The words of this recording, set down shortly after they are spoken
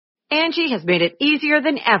Angie has made it easier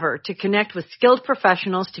than ever to connect with skilled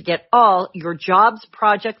professionals to get all your jobs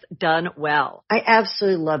projects done well. I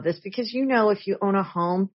absolutely love this because, if you own a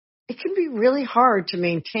home, it can be really hard to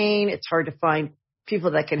maintain. It's hard to find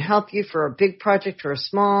people that can help you for a big project or a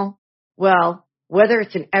small. Well, whether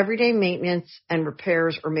it's in everyday maintenance and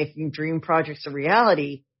repairs or making dream projects a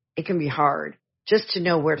reality, it can be hard just to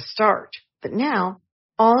know where to start. But now,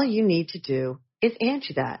 all you need to do is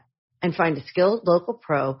Angie that and find a skilled local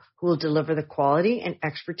pro who will deliver the quality and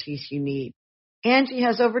expertise you need. Angie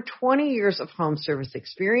has over 20 years of home service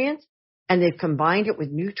experience, and they've combined it with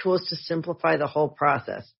new tools to simplify the whole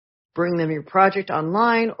process. Bring them your project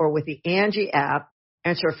online or with the Angie app,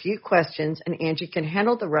 answer a few questions, and Angie can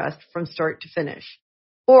handle the rest from start to finish.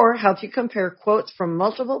 Or help you compare quotes from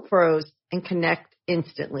multiple pros and connect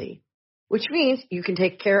instantly, which means you can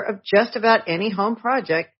take care of just about any home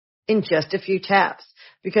project in just a few taps.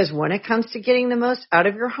 Because when it comes to getting the most out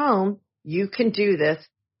of your home, you can do this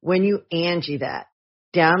when you Angie that.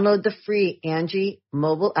 Download the free Angie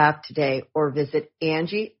mobile app today or visit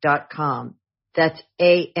Angie.com. That's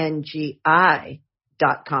ANGI.com.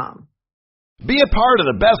 Be a part of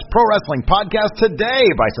the best pro wrestling podcast today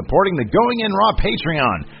by supporting the Going In Raw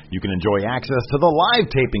Patreon. You can enjoy access to the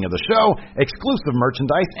live taping of the show, exclusive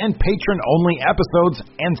merchandise, and patron-only episodes,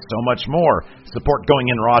 and so much more. Support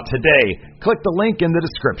Going In Raw today. Click the link in the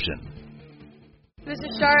description. This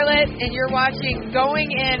is Charlotte, and you're watching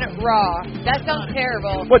Going In Raw. That sounds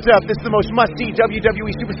terrible. What's up? This is the most must-see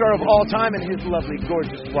WWE superstar of all time and his lovely,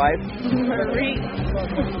 gorgeous wife, Marie.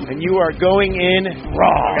 And you are Going In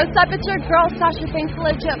Raw. What's up? It's your girl, Sasha Banks,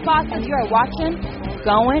 legit boss, and you are watching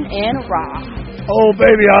Going In Raw. Oh,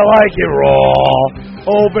 baby, I like it raw.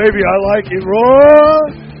 Oh, baby, I like it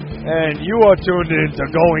raw. And you are tuned in to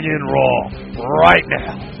Going In Raw right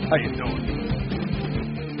now. How you doing?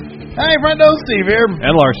 Hey, friendo, Steve here.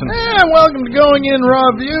 And Larson. And welcome to Going In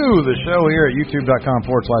Raw View, the show here at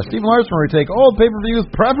youtube.com/Steve Larson, where we take old pay-per-views,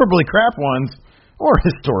 preferably crap ones, or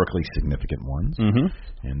historically significant ones,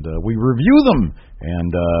 and we review them.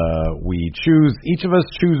 And we choose, each of us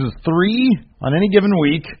chooses 3 on any given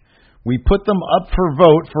week. We put them up for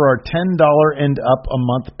vote for our $10 and up a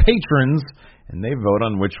month patrons, and they vote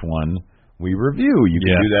on which one we review. You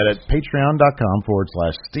can do that at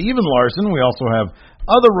patreon.com/Steven Larson. We also have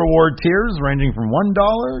other reward tiers ranging from $1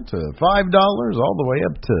 to $5, all the way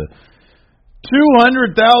up to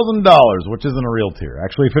 $200,000, which isn't a real tier.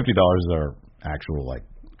 Actually, $50 is our actual,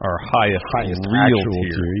 our highest real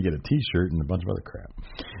tier. You get a T-shirt and a bunch of other crap.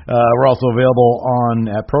 We're also available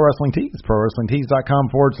at Pro Wrestling Tees,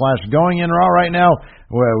 prowrestlingtees.com/Going In Raw right now.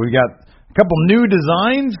 We got a couple new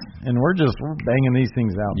designs, and we're banging these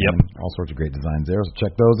things out. Yep. Man. All sorts of great designs there, so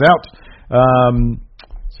check those out.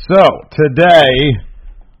 So today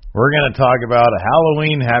we're going to talk about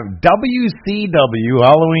WCW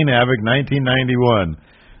Halloween Havoc 1991.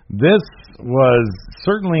 This was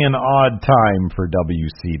certainly an odd time for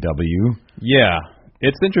WCW. Yeah.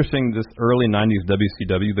 It's interesting, this early 90s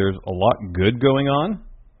WCW, there's a lot good going on.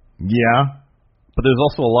 Yeah. But there's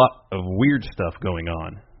also a lot of weird stuff going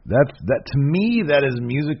on. That to me, that is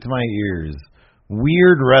music to my ears.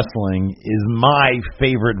 Weird wrestling is my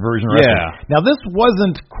favorite version of wrestling. Yeah. Now, this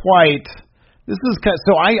wasn't quite... This is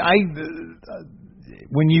so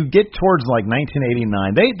when you get towards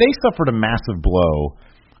 1989, they suffered a massive blow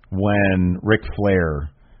when Ric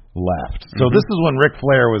Flair left. So this is when Ric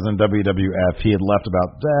Flair was in WWF. He had left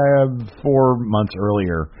about 4 months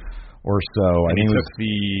earlier or so. And he took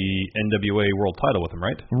the NWA World title with him,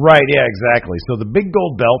 right? Right, yeah, exactly. So the big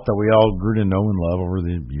gold belt that we all grew to know and love over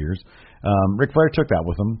the years, Ric Flair took that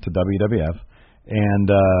with him to WWF.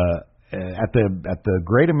 And at the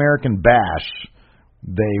Great American Bash,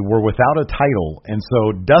 they were without a title, and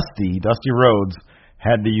so Dusty Rhodes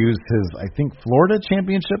had to use his, I think, Florida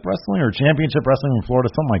Championship Wrestling or Championship Wrestling in Florida,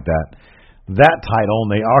 something like that title,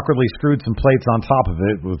 and they awkwardly screwed some plates on top of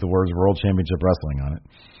it with the words World Championship Wrestling on it.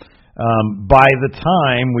 By the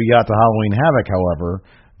time we got to Halloween Havoc, however,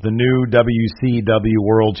 the new WCW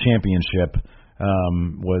World Championship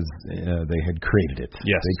they had created it.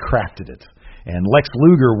 Yes. They crafted it. And Lex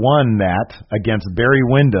Luger won that against Barry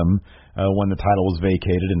Windham when the title was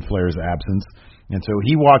vacated in Flair's absence. And so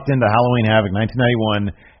he walked into Halloween Havoc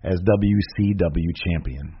 1991 as WCW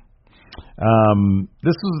champion.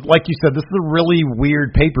 This was, like you said, this is a really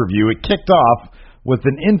weird pay-per-view. It kicked off with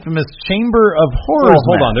an infamous Chamber of Horrors Well,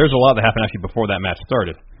 hold match. on. There's a lot that happened actually before that match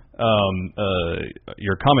started.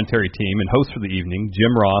 Your commentary team and host for the evening,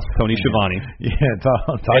 Jim Ross, Tony Schiavone. Yeah,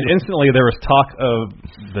 and instantly there was talk of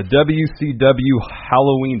the WCW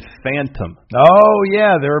Halloween Phantom. Oh,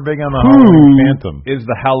 yeah, they were big on the Halloween Phantom. Is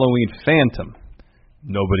the Halloween Phantom?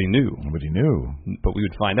 Nobody knew. Nobody knew. But we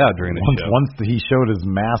would find out during the show. Once he showed his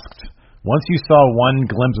masked, once you saw one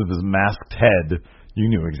glimpse of his masked head, you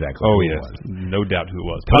knew exactly who it was. No doubt who it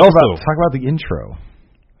was. Talk about the intro.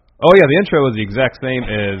 Oh, yeah, the intro was the exact same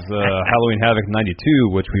as Halloween Havoc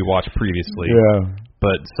 92, which we watched previously. Yeah.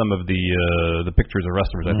 But some of the pictures of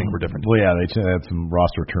wrestlers, I think, were different. Well, yeah, they had some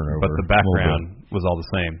roster turnover. But the background was all the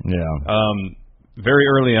same. Yeah. Very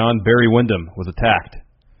early on, Barry Windham was attacked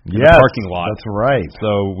in the parking lot. That's right.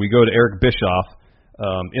 So we go to Eric Bischoff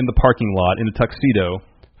in the parking lot in a tuxedo.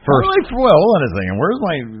 First, well, hold on a second. Where's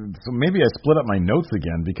my? So maybe I split up my notes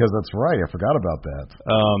again because that's right. I forgot about that.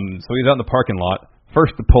 So he's out in the parking lot.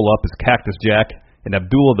 First to pull up is Cactus Jack and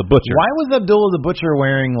Abdullah the Butcher. Why was Abdullah the Butcher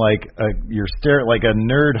wearing like a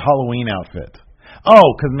nerd Halloween outfit? Oh,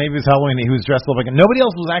 because maybe it's Halloween. He was dressed up like nobody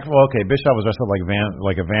else was actually. Well, okay, Bischoff was dressed up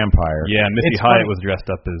like a vampire. Yeah, Missy Hyatt was dressed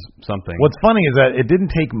up as something. What's funny is that it didn't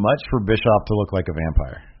take much for Bischoff to look like a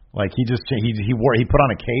vampire. Like he put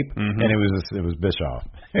on a cape and it was Bischoff.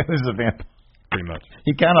 It was a vampire. Pretty much.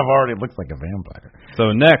 He kind of already looks like a vampire.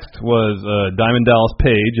 So next was Diamond Dallas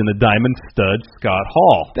Page and the Diamond Stud Scott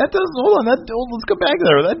Hall. Let's go back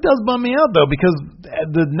there. That does bum me out though because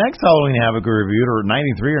the next Halloween Havoc we reviewed, or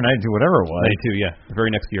 93 or 92, whatever it was. 92, yeah, the very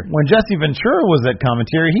next year. When Jesse Ventura was at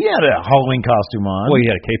commentary, he had a Halloween costume on. Well, he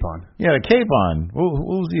had a cape on. He had a cape on. What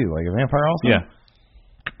was he, like a vampire also? Yeah.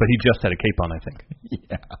 But he just had a cape on, I think.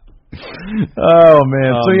 Yeah. Oh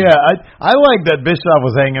man! So yeah, I like that Bischoff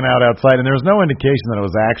was hanging out outside, and there was no indication that it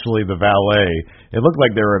was actually the valet. It looked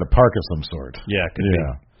like they were at a park of some sort. Yeah, could be.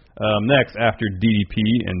 Next, after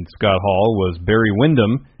DDP and Scott Hall, was Barry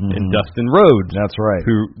Windham and Dustin Rhodes. That's right.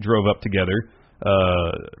 Who drove up together.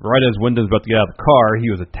 Right as Wyndham's about to get out of the car, he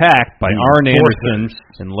was attacked by Arn Anderson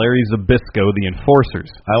and Larry Zbyszko, the Enforcers.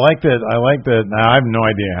 I like that. Now, I have no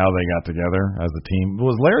idea how they got together as a team.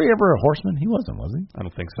 Was Larry ever a horseman? He wasn't, was he? I don't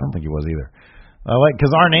think so. I don't think he was either. Because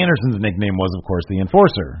Arn Anderson's nickname was, of course, the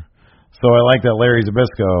Enforcer. So I like that Larry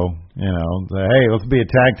Zbyszko, hey, let's be a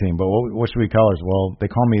tag team, but what should we call us? Well, they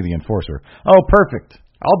call me the Enforcer. Oh, perfect.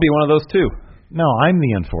 I'll be one of those too. No, I'm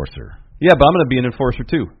the Enforcer. Yeah, but I'm going to be an Enforcer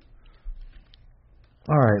too.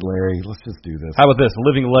 All right, Larry, let's just do this. How about this?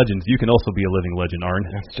 Living Legends. You can also be a living legend, Arn.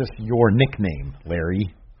 That's just your nickname,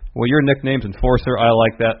 Larry. Well, your nickname's Enforcer. I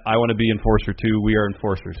like that. I want to be Enforcer too. We are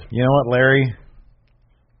Enforcers. You know what, Larry?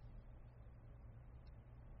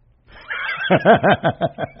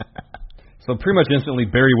 So pretty much instantly,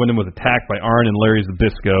 Barry Windham was attacked by Arn and Larry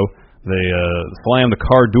Zbyszko. They slammed the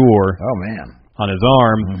car door on his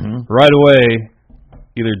arm. Right away,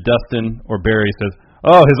 either Dustin or Barry says,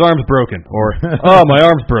 "Oh, his arm's broken," or "Oh, my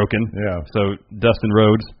arm's broken." Yeah. So Dustin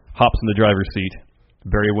Rhodes hops in the driver's seat.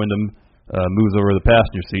 Barry Windham moves over to the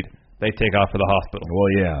passenger seat. They take off for the hospital.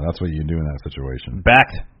 Well, yeah, that's what you do in that situation. Back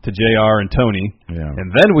to JR and Tony. Yeah. And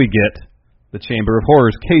then we get the Chamber of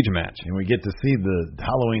Horrors cage match. And we get to see the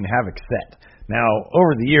Halloween Havoc set. Now,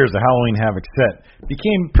 over the years, the Halloween Havoc set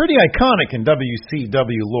became pretty iconic in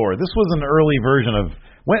WCW lore. This was an early version of...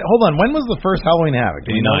 hold on, when was the first Halloween Havoc?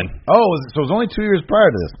 89. Oh, so it was only 2 years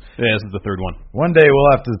prior to this. Yeah, this is the third one. One day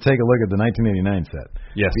we'll have to take a look at the 1989 set.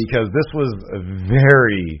 Yes. Because this was a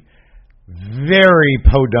very, very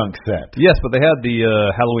podunk set. Yes, but they had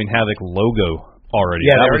the Halloween Havoc logo already.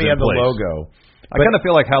 Yeah, they already had the logo. I kind of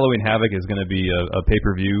feel like Halloween Havoc is going to be a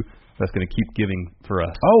pay-per-view that's going to keep giving for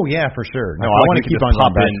us. Oh, yeah, for sure. No, I want to keep on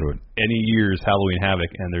going back to it. Any year's Halloween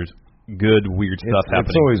Havoc, and there's good, weird stuff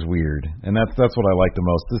happening. It's always weird, and that's what I like the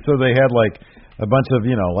most. So they had like a bunch of,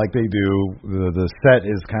 like they do, the set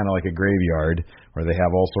is kind of like a graveyard where they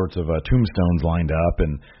have all sorts of tombstones lined up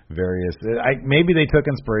and various. Maybe they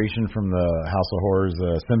took inspiration from the House of Horrors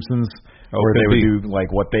Simpsons, where they would do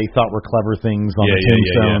like what they thought were clever things on the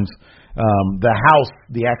tombstones. Yeah.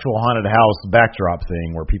 The actual haunted house backdrop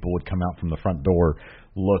thing where people would come out from the front door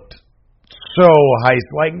looked so high,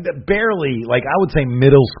 like barely, like I would say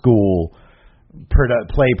middle school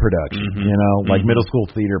play production, like middle school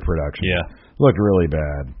theater production. Yeah. Looked really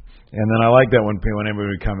bad. And then I like that when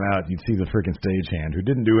anybody would come out, you'd see the freaking stagehand who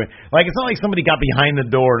didn't do it. Like, it's not like somebody got behind the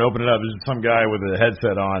door and opened it up. There's just some guy with a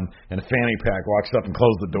headset on and a fanny pack walks up and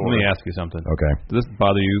closed the door. Let me ask you something. Okay. Does this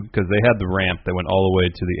bother you? Because they had the ramp that went all the way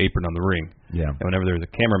to the apron on the ring. Yeah. And whenever there was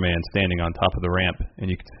a cameraman standing on top of the ramp and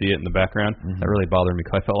you could see it in the background, that really bothered me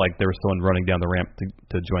because I felt like there was someone running down the ramp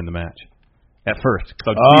to join the match. At first.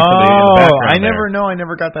 I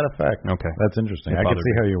never got that effect. Okay. That's interesting. I could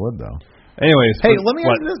see how you would, though. Anyways. Hey, let me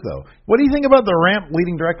ask you this, though. What do you think about the ramp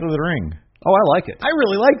leading directly to the ring? Oh, I like it. I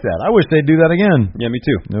really like that. I wish they'd do that again. Yeah, me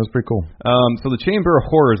too. It was pretty cool. So the Chamber of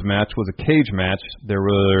Horrors match was a cage match. There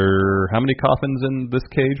were, how many coffins in this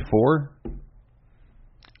cage? 4?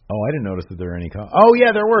 Oh, I didn't notice that there were any coffins. Oh,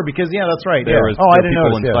 yeah, there were, because, that's right. There was I didn't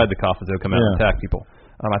people notice. inside the coffins that would come out and attack people.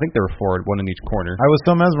 I think there were 4, one in each corner. I was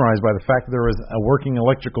so mesmerized by the fact that there was a working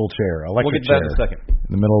electrical chair. We'll get to that in a second.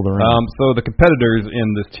 In the middle of the ring. So the competitors in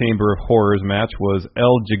this Chamber of Horrors match was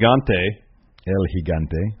El Gigante,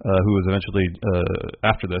 who was eventually,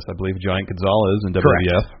 after this, I believe, Giant Gonzalez in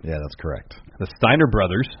WWF. Yeah, that's correct. The Steiner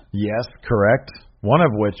brothers. Yes, correct. One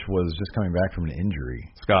of which was just coming back from an injury.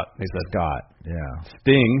 Scott, he said. Scott, yeah.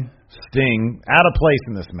 Sting, out of place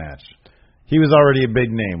in this match. He was already a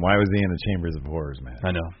big name. Why was he in a Chambers of Horrors match?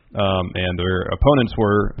 I know. And their opponents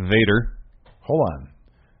were Vader. Hold on.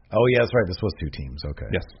 Oh, yeah, that's right. This was 2 teams.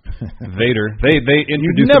 Okay. Yes. Vader. They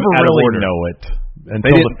introduced you never them out really of order. know it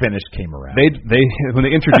until the finish came around. They when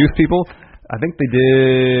they introduced people, I think they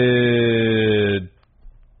did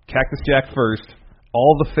Cactus Jack first,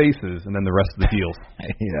 all the faces, and then the rest of the heels.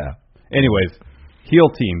 Yeah. Anyways,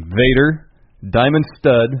 heel team: Vader, Diamond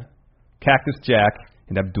Stud, Cactus Jack,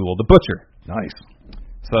 and Abdullah the Butcher. Nice.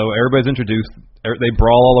 So everybody's introduced. They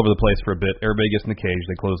brawl all over the place for a bit. Everybody gets in the cage.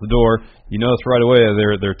 They close the door. You notice right away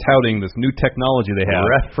they're touting this new technology they have.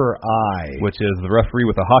 Referee. Which is the referee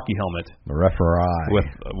with a hockey helmet. The referee. With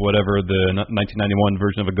whatever the 1991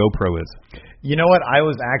 version of a GoPro is. You know what? I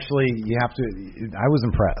was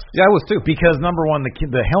impressed. Yeah, I was too. Because number one,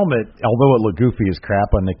 the helmet, although it looked goofy as crap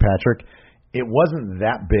on Nick Patrick, it wasn't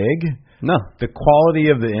that big. No. The quality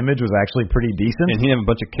of the image was actually pretty decent. And he had a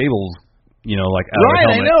bunch of cables, out of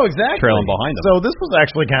the helmet. I know, exactly. Trailing behind him. So this was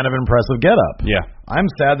actually kind of an impressive getup. Yeah. I'm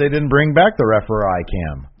sad they didn't bring back the referee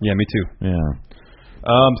cam. Yeah, me too. Yeah.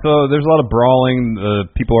 So there's a lot of brawling.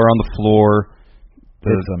 People are on the floor.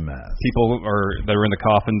 It's a mess. People that are in the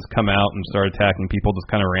coffins come out and start attacking people just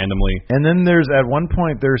kind of randomly. And then at one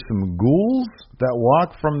point there's some ghouls that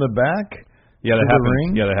walk from the back. Yeah, that happens.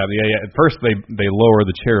 Ring. Yeah, that happens. Yeah. At first they lower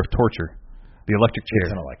the chair of torture, the electric chair.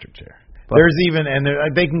 It's an electric chair. There's even, and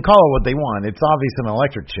they can call it what they want. It's obviously an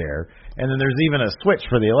electric chair, and then there's even a switch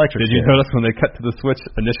for the electric chair. Did you notice when they cut to the switch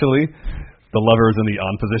initially, the lever was in the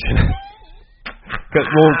on position?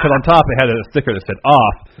 Because on top it had a sticker that said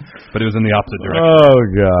off, but it was in the opposite direction. Oh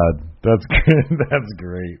God, that's good. That's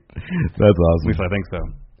great. That's awesome. At least I think so.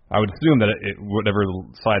 I would assume that whatever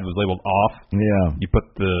side was labeled off, you put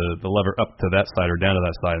the lever up to that side or down to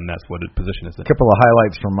that side, and that's what its position is. A couple of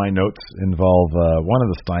highlights from my notes involve one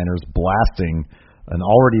of the Steiners blasting an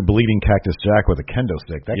already bleeding Cactus Jack with a kendo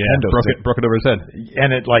stick. That kendo stick broke it over his head,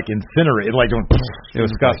 and it incinerated. It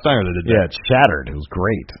was Scott Steiner that did that. Yeah, it shattered. It was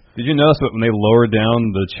great. Did you notice that when they lowered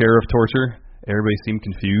down the chair of torture, everybody seemed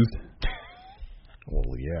confused?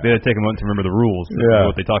 Well, yeah. They had to take a moment to remember the rules. Yeah.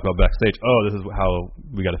 What they talk about backstage. Oh, this is how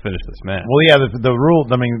we got to finish this match. Well, yeah. The rule.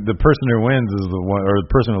 I mean, the person who wins is the one, or the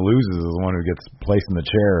person who loses is the one who gets placed in the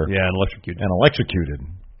chair. Yeah, and electrocuted.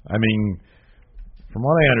 I mean, from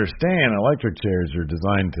what I understand, electric chairs are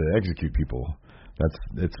designed to execute people.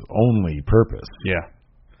 That's its only purpose. Yeah.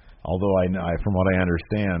 Although from what I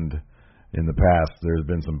understand, in the past there's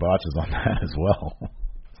been some botches on that as well.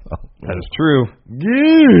 That is true.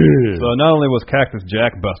 Yeah. So not only was Cactus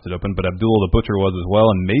Jack busted open, but Abdullah the Butcher was as well,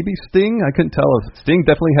 and maybe Sting. I couldn't tell if Sting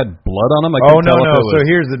definitely had blood on him. I couldn't tell if it was So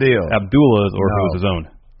here's the deal: Abdullah's or if it was his own.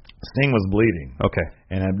 Sting was bleeding. Okay.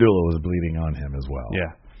 And Abdullah was bleeding on him as well. Yeah.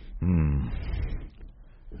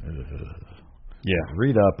 Yeah.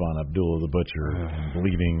 Read up on Abdullah the Butcher and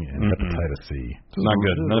bleeding and hepatitis C. It's not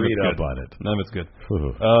good. None of it's good. Read up on it. None of it's good.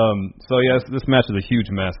 So yes, this match is a huge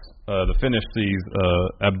mess. The finish sees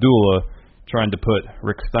Abdullah trying to put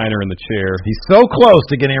Rick Steiner in the chair. He's so close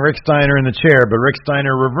to getting Rick Steiner in the chair, but Rick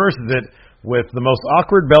Steiner reverses it with the most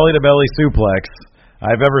awkward belly-to-belly suplex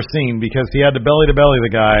I've ever seen, because he had to belly-to-belly the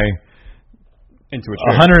guy into a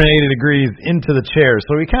chair. 180 degrees into the chair.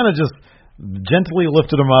 So he kind of just gently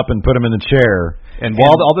lifted him up and put him in the chair. And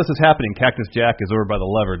while all this is happening, Cactus Jack is over by the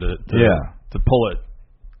lever to pull it,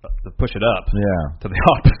 to push it up to the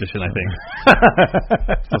off position, I think.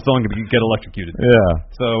 So someone can get electrocuted. Yeah.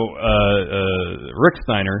 So Rick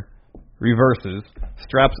Steiner reverses,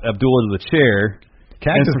 straps Abdullah to the chair.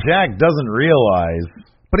 Cactus Jack doesn't realize.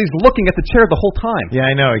 But he's looking at the chair the whole time. Yeah,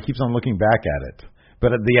 I know. He keeps on looking back at it.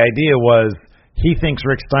 But the idea was he thinks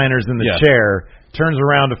Rick Steiner's in the chair, turns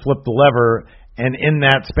around to flip the lever, and in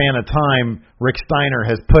that span of time, Rick Steiner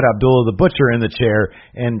has put Abdullah the Butcher in the chair,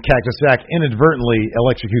 and Cactus Jack inadvertently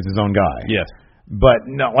electrocutes his own guy. Yes. But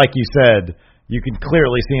no, like you said, you can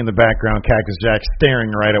clearly see in the background Cactus Jack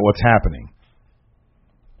staring right at what's happening.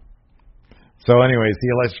 So anyways, he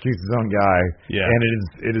electrocutes his own guy, and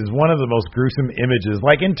it is one of the most gruesome images.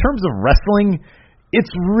 Like, in terms of wrestling,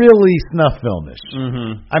 it's really snuff filmish.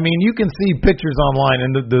 Mm-hmm. I mean, you can see pictures online,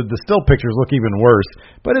 and the still pictures look even worse.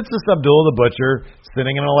 But it's just Abdullah the Butcher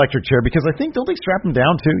sitting in an electric chair, because I think, don't they strap him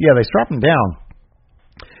down too? Yeah, they strap him down.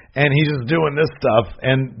 And he's just doing this stuff,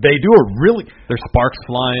 and they do a really... There's sparks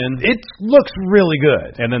flying. It looks really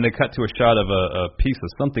good. And then they cut to a shot of a piece of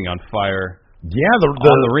something on fire. Yeah,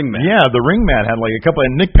 on the ring mat. Yeah, the ring mat had like a couple...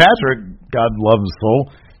 And Nick Patrick, God love his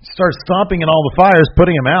soul, starts stomping in all the fires,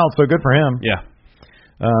 putting him out, so good for him. Yeah.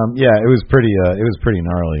 Yeah, it was pretty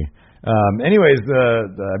gnarly. Anyways,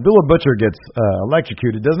 the Abdullah Butcher gets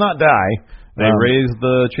electrocuted, does not die. They raise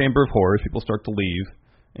the Chamber of Horrors, people start to leave,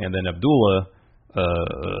 and then Abdullah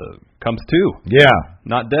comes to. Yeah.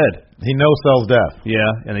 Not dead. He no-sells death.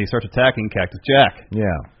 Yeah, and he starts attacking Cactus Jack.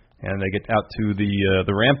 Yeah. And they get out to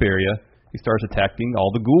the ramp area. He starts attacking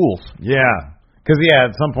all the ghouls. Yeah. Because,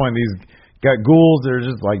 at some point, these got ghouls. They're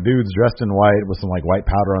just like dudes dressed in white with some like white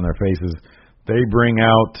powder on their faces. They bring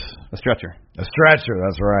out a stretcher. A stretcher,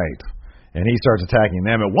 that's right. And he starts attacking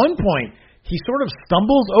them. At one point, he sort of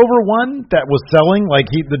stumbles over one that was selling. Like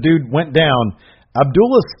the dude went down.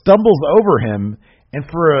 Abdullah stumbles over him, and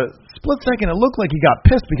for a split second, it looked like he got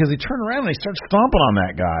pissed because he turned around and he started stomping on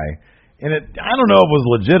that guy. And I don't know if it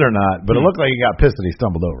was legit or not, but it looked like he got pissed that he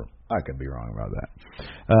stumbled over. I could be wrong about that.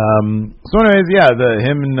 So anyways, yeah,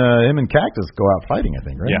 him and Cactus go out fighting, I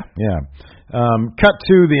think, right? Yeah. Cut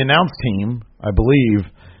to the announce team, I believe.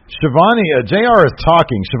 Shivani, JR is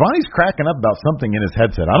talking. Shivani's cracking up about something in his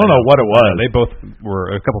headset. I don't know what it was. They both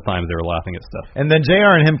were, a couple times they were laughing at stuff. And then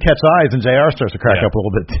JR and him catch eyes, and JR starts to crack up a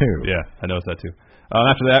little bit too. Yeah, I noticed that too.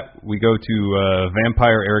 After that, we go to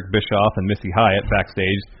Vampire Eric Bischoff and Missy Hyatt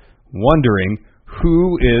backstage, wondering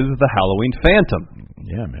who is the Halloween Phantom.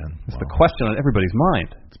 Yeah, man. It's the question on everybody's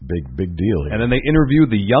mind. It's a big deal here. And then they interview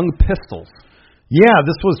the Young Pistols. Yeah,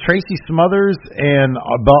 this was Tracy Smothers and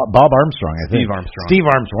Bob Armstrong, I think. Steve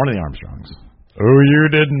Armstrong, one of the Armstrongs. Oh,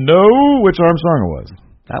 you didn't know which Armstrong it was?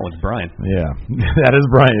 That was Brian. Yeah, that is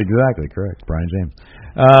Brian. Exactly, correct. Brian James.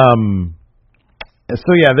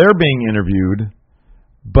 So, yeah, they're being interviewed,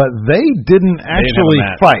 but they didn't actually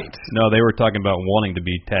fight. No, they were talking about wanting to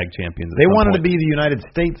be tag champions. They wanted to be the United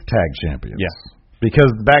States tag champions. Yes.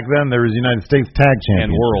 Because back then there was United States tag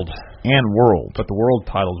champions. And world. But the world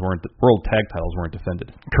tag titles weren't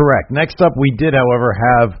defended. Correct. Next up, we did, however,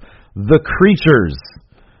 have the Creatures.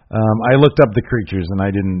 I looked up the Creatures, and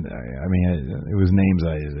it was names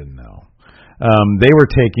I didn't know. They were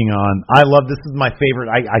taking on, this is my favorite,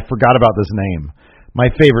 I forgot about this name. My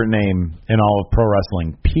favorite name in all of pro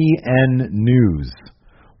wrestling, PN News.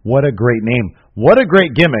 What a great name. What a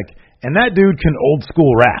great gimmick. And that dude can old school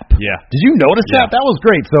rap. Yeah. Did you notice that? That was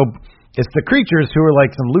great. So it's the Creatures who are like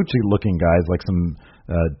some lucha-looking guys, like some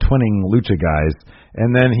twinning lucha guys. And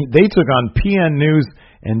then they took on PN News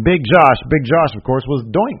and Big Josh. Big Josh, of course, was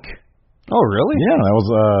Doink. Oh, really? Yeah, that was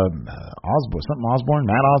Osborne,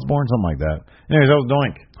 Matt Osborne, something like that. Anyways, that was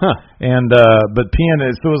Doink. Huh. And but PN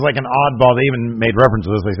it was like an oddball. They even made reference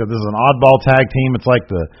to this. They said this is an oddball tag team. It's like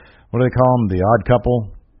what do they call them? The Odd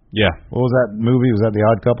Couple. Yeah. What was that movie? Was that The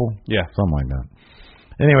Odd Couple? Yeah. Something like that.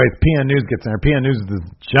 Anyways, PN News gets in there. PN News is this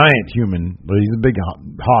giant human, but he's a big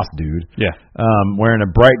hoss dude. Yeah. Wearing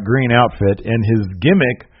a bright green outfit, and his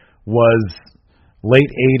gimmick was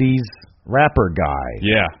late 80s rapper guy.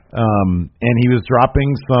 Yeah. And he was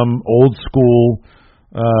dropping some old school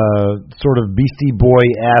sort of Beastie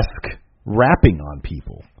Boy-esque rapping on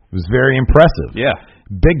people. It was very impressive. Yeah.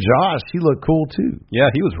 Big Josh, he looked cool too.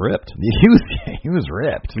 Yeah, he was ripped. He was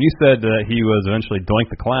ripped. When you said he was eventually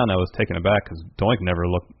Doink the Clown, I was taken aback because Doink never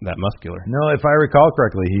looked that muscular. No, if I recall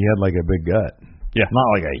correctly, he had like a big gut. Yeah. Not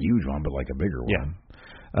like a huge one, but like a bigger one. Yeah.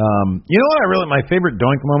 You know what my favorite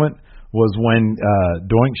Doink moment was when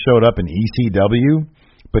Doink showed up in ECW,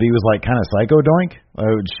 but he was like kind of psycho Doink.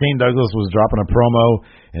 Shane Douglas was dropping a promo,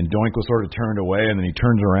 and Doink was sort of turned away, and then he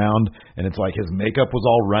turns around, and it's like his makeup was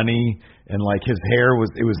all runny, and like his hair was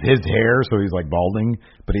his hair, so he's like balding,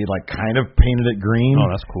 but he like kind of painted it green. Oh,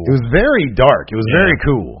 that's cool. It was very dark. It was very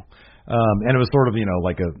cool. And it was sort of,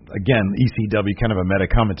 like ECW kind of a meta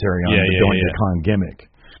commentary on the Doink the Clown gimmick.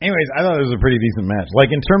 Anyways, I thought it was a pretty decent match.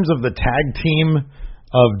 Like in terms of the tag team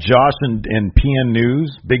of Josh and PN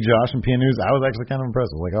News, Big Josh and PN News, I was actually kind of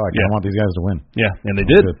impressed. Like, I kind of want these guys to win. Yeah, and they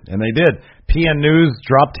did. And they did. PN News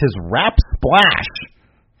dropped his rap splash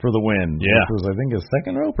for the win. Yeah. Which was, I think, his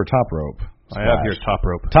second rope or top rope. Splash. I have here top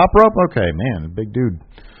rope. Top rope? Okay, man, a big dude.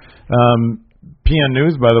 PN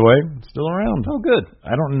News, by the way, still around. Oh, good.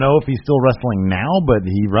 I don't know if he's still wrestling now, but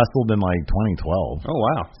he wrestled in like 2012. Oh,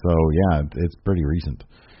 wow. So, yeah, it's pretty recent.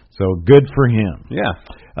 So, good for him. Yeah.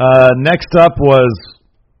 Next up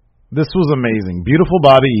this was amazing. Beautiful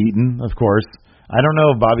Bobby Eaton, of course. I don't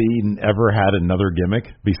know if Bobby Eaton ever had another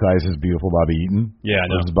gimmick besides his beautiful Bobby Eaton. Yeah, I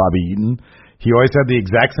know. Versus Bobby Eaton. He always had the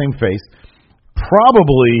exact same face.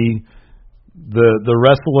 Probably the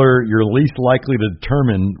wrestler you're least likely to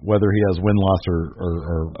determine whether he has win-loss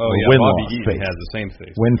or win-loss Bobby Eaton face. has the same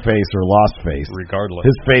face. Win face or lost face. Regardless.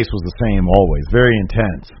 His face was the same always. Very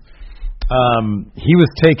intense. He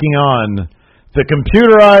was taking on the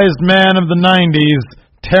computerized man of the 90s,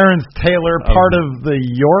 Terrence Taylor, part of the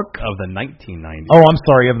York... Of the 1990s. Oh, I'm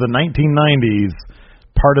sorry, of the 1990s,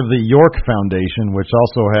 part of the York Foundation, which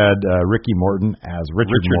also had Ricky Morton as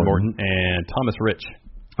Richard Morton. And Thomas Rich.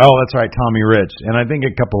 Oh, that's right, Tommy Rich, and I think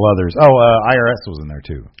a couple others. Oh, IRS was in there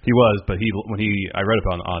too. He was, but I read up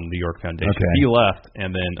on the York Foundation. Okay. He left,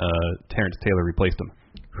 and then Terrence Taylor replaced him.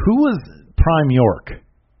 Who was Prime York?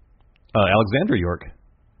 Alexandra York.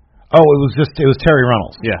 Oh, it was Terry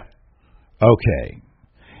Runnels. Yeah. Okay.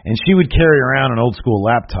 And she would carry around an old school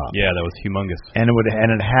laptop. Yeah, that was humongous. And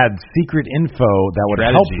it had secret info that would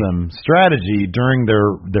help them strategy during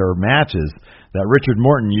their matches that Richard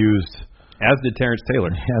Morton used. As did Terrence Taylor.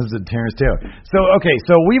 So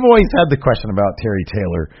we've always had the question about Terry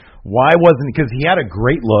Taylor. Why wasn't, because he had a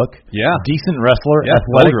great look. Yeah. Decent wrestler,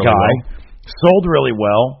 athletic guy, sold really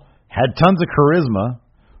well, had tons of charisma.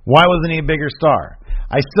 Why wasn't he a bigger star?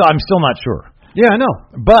 I'm still not sure. Yeah, I know.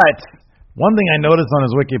 But one thing I noticed on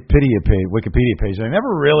his Wikipedia page, I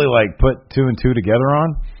never really put 2 and 2 together on.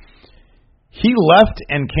 He left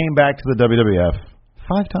and came back to the WWF 5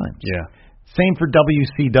 times. Yeah. Same for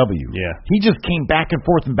WCW. Yeah. He just came back and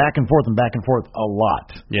forth and back and forth and back and forth a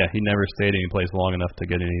lot. Yeah, he never stayed any place long enough to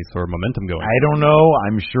get any sort of momentum going. I don't know.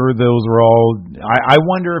 I'm sure those were all... I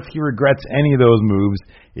wonder if he regrets any of those moves,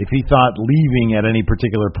 if he thought leaving at any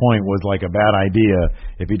particular point was a bad idea,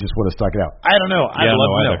 if he just would have stuck it out. I don't know. I'd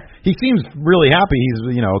love to know. He seems really happy.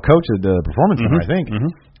 He's a coach at the Performance Center, I think.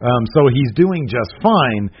 Mm-hmm. So he's doing just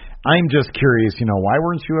fine. I'm just curious, why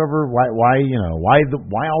weren't you ever? Why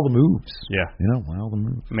all the moves? Yeah, why all the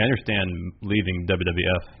moves? I understand leaving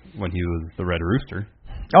WWF when he was the Red Rooster.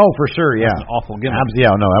 Oh, for sure, yeah. That's an awful gimmick.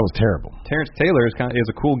 Yeah, no, that was terrible. Terrence Taylor is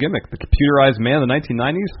a cool gimmick. The computerized man of the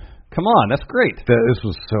 1990s. Come on, that's great. This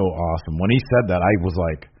was so awesome. When he said that, I was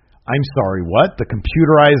like, I'm sorry, what? The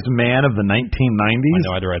computerized man of the 1990s? I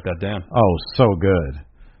know, I had to write that down. Oh, so good.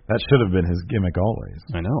 That should have been his gimmick always.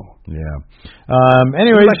 I know. Yeah.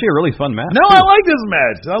 Anyway, it was actually a really fun match. No, I like this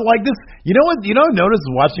match. I like this. You know what? I noticed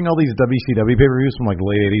watching all these WCW pay-per-views from the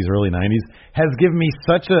late 80s, early 90s has given me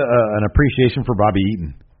such an appreciation for Bobby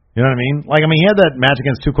Eaton. You know what I mean? He had that match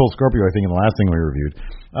against Too Cold Scorpio, I think, in the last thing we reviewed.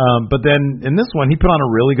 But then in this one, he put on a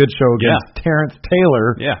really good show against Terrence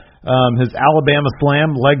Taylor. Yeah. His Alabama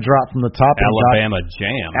Slam, leg drop from the top. Alabama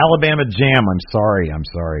Jam. I'm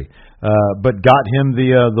sorry. But got him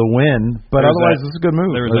the win. But otherwise, this is a good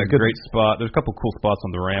move. There was a great spot. There's a couple cool spots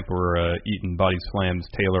on the ramp where Eaton body slams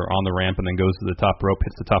Taylor on the ramp and then goes to the top rope,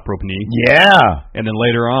 hits the top rope knee. Yeah. And then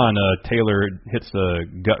later on, Taylor hits a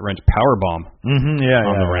gut wrench power bomb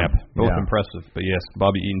on the ramp. Both impressive. But yes,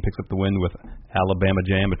 Bobby Eaton picks up the win with Alabama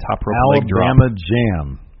Jam, a top rope leg drop. Alabama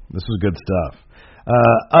Jam. This was good stuff.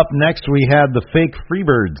 Up next, we had the fake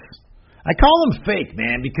Freebirds. I call them fake,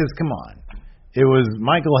 man, because come on. It was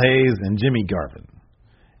Michael Hayes and Jimmy Garvin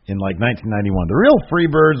in 1991. The real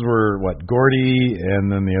Freebirds were, Gordy and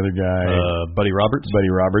then the other guy. Buddy Roberts? Buddy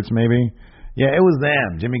Roberts, maybe. Yeah, it was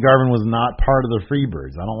them. Jimmy Garvin was not part of the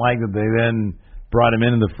Freebirds. I don't like that they then brought him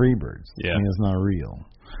into the Freebirds. Yeah. I mean, it's not real.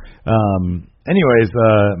 Anyways,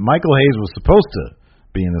 Michael Hayes was supposed to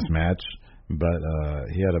be in this match, but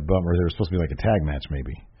he had a bummer. There was supposed to be a tag match,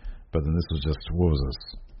 maybe. But then this was just, what was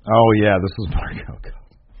this? Oh, yeah, this was Marco.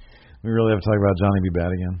 We really have to talk about Johnny B. Bad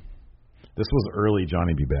again? This was early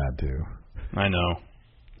Johnny B. Bad, too. I know.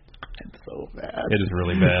 It's so bad. It is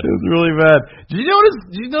really bad. It was really bad. Did you notice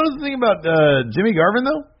the thing about Jimmy Garvin,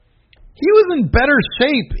 though? He was in better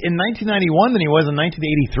shape in 1991 than he was in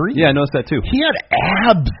 1983. Yeah, I noticed that, too. He had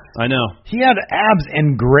abs. I know. He had abs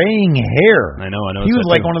and graying hair. I know. He was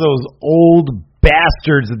like one of those old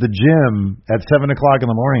bastards at the gym at 7 o'clock in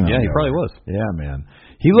the morning. Yeah, he probably was. Yeah, man.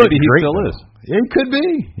 He looked Maybe great. He still is. It could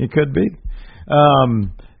be.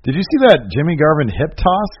 Did you see that Jimmy Garvin hip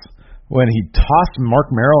toss when he tossed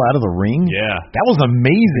Mark Merrill out of the ring? Yeah. That was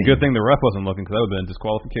amazing. Good thing the ref wasn't looking, because that would have been a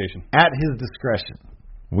disqualification. At his discretion.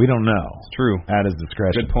 We don't know. It's true. At his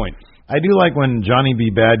discretion. Good point. I do like when Johnny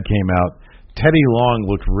B. Bad came out, Teddy Long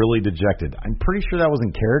looked really dejected. I'm pretty sure that was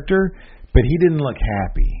in character, but he didn't look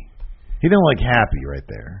happy. He didn't look happy right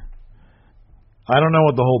there. I don't know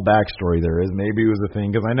what the whole backstory there is. Maybe it was a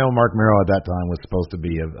thing, because I know Mark Merrill at that time was supposed to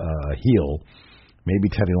be a heel. Maybe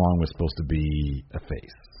Teddy Long was supposed to be a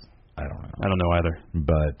face. I don't know. I don't know either.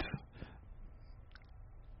 But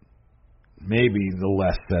maybe the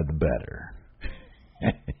less said, the better.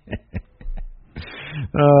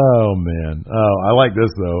 Oh, man. Oh, I like this,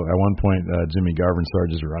 though. At one point, Jimmy Garvin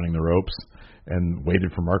started just running the ropes and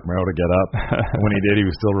waited for Mark Merrow to get up. And when he did, he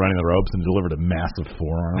was still running the ropes and delivered a massive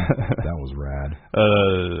forearm. That was rad.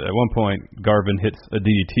 At one point, Garvin hits a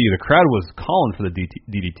DDT. The crowd was calling for the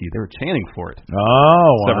DDT. They were chanting for it. Oh,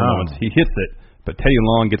 wow. Several moments. He hits it, but Teddy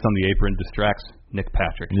Long gets on the apron, distracts Nick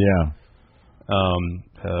Patrick. Yeah. Hold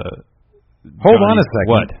on a second.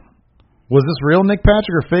 What? Was this real Nick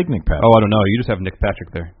Patrick or fake Nick Patrick? Oh, I don't know. You just have Nick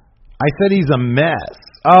Patrick there. I said he's a mess.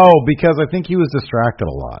 Oh, because I think he was distracted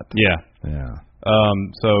a lot. Yeah. Yeah.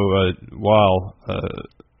 While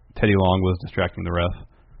Teddy Long was distracting the ref,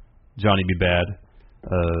 Johnny B. Bad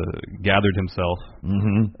gathered himself,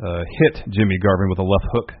 hit Jimmy Garvin with a left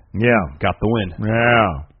hook. Yeah. Got the win.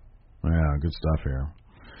 Yeah. Yeah, good stuff here.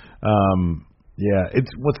 Yeah, it's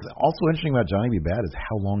what's also interesting about Johnny B. Bad is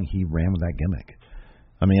how long he ran with that gimmick.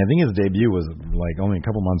 I mean, I think his debut was like only a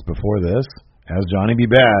couple months before this as Johnny B.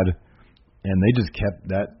 Bad, and they just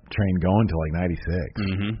kept that train going till like 96.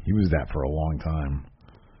 He was that for a long time.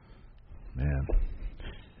 Man.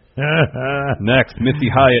 Next,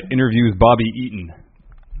 Missy Hyatt interviews Bobby Eaton.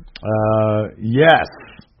 Yes.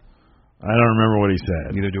 I don't remember what he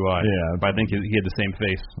said. Neither do I. Yeah. But I think he had the same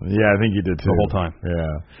face. Yeah, I think he did too. The whole time.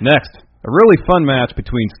 Yeah. Next, a really fun match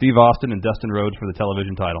between Steve Austin and Dustin Rhodes for the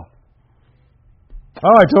television title.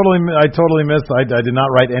 Oh, I totally missed. I did not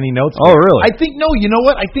write any notes. Oh, really? I think, no, you know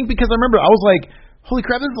what? I think because I remember I was like, holy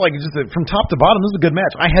crap, this is like just from top to bottom, this is a good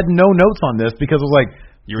match. I had no notes on this because it was like,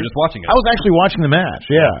 you were just watching it. I was actually watching the match,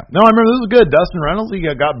 yeah. No, I remember this was good. Dustin Reynolds, he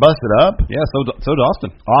got busted up. Yeah, so did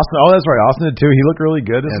Austin. Austin, oh, that's right. Austin did too. He looked really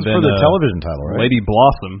good. This is for the television title, right? Lady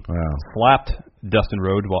Blossom slapped Dustin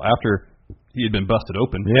Rhodes after he had been busted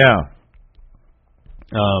open. Yeah.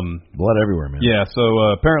 Blood everywhere, man. Yeah, so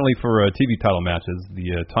apparently for TV title matches,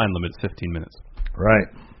 the time limit is 15 minutes. Right.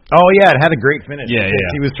 Oh, yeah, it had a great finish. Yeah.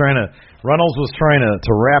 He was Reynolds was trying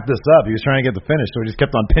to wrap this up. He was trying to get the finish, so he just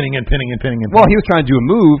kept on pinning. Well, he was trying to do a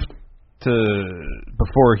move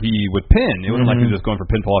before he would pin. It wasn't like he was just going for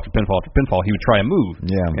pinfall after pinfall after pinfall. He would try a move.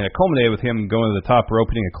 Yeah. And it culminated with him going to the top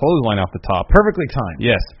rope, hitting a clothesline off the top. Perfectly timed.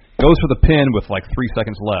 Yes. Goes for the pin with like 3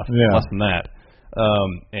 seconds left. Yeah. Less than that.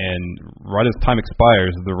 And right as time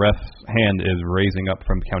expires, the ref's hand is raising up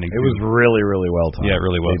from counting. It was really, really well timed. Yeah, it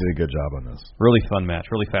really was. They did a good job on this. Really fun match,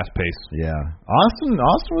 really fast paced. Yeah, Austin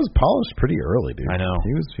was polished pretty early, dude. I know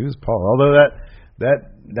he was polished. Although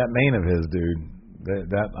that main of his, dude,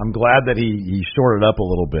 that I'm glad that he shorted up a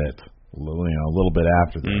little bit, a little bit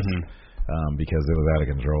after this, because it was out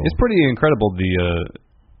of control. It's pretty incredible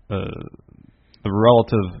the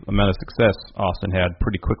relative amount of success Austin had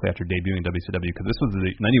pretty quickly after debuting in WCW, because this was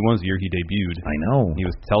 91 was the year he debuted. I know. He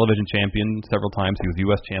was television champion several times. He was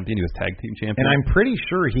U.S. champion. He was tag team champion. And I'm pretty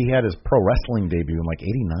sure he had his pro wrestling debut in like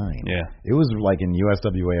 '89. Yeah. It was like in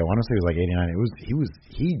USWA. I want to say it was like '89. It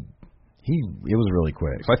was really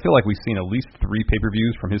quick. So I feel like we've seen at least 3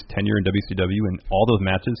 pay-per-views from his tenure in WCW, and all those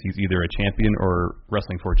matches, he's either a champion or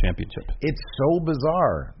wrestling for a championship. It's so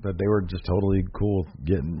bizarre that they were just totally cool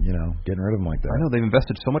getting rid of him like that. I know they've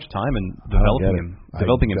invested so much time in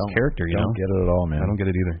developing his character. I don't get it at all, man. I don't get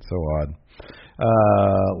it either. So odd.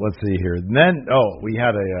 Let's see here. And then, we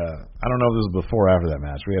had I don't know if this was before or after that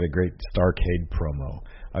match. We had a great Starrcade promo.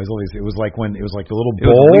 It was like the little bowl. It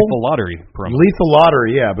was Lethal Lottery promo. Lethal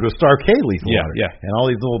Lottery, yeah, but it was Starrcade Lethal Lottery. Yeah. And all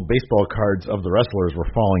these little baseball cards of the wrestlers were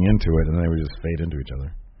falling into it, and they would just fade into each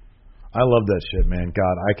other. I love that shit, man.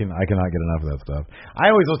 God, I cannot get enough of that stuff.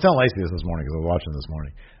 I was telling Lacey this morning because I was watching this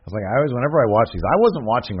morning. I was like, whenever I watch these, I wasn't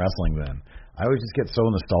watching wrestling then. I always just get so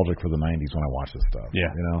nostalgic for the '90s when I watch this stuff. Yeah,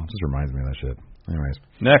 it just reminds me of that shit. Anyways,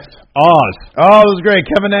 next, Oz. Oh, it was great.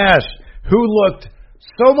 Kevin Nash, who looked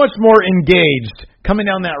so much more engaged coming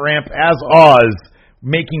down that ramp as Oz,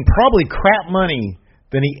 making probably crap money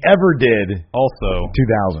than he ever did. Also,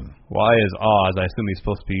 2000. Why is Oz? I assume he's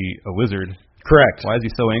supposed to be a wizard. Correct. Why is he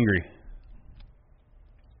so angry?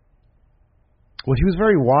 Well, he was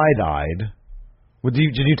very wide-eyed.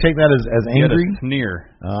 Did you take that as angry? He had a sneer.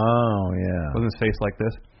 Oh, yeah. Wasn't his face like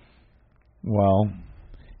this? Well,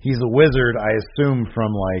 he's a wizard, I assume,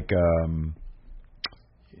 from like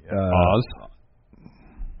Oz.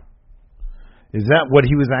 Is that what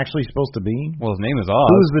he was actually supposed to be? Well, his name is Oz.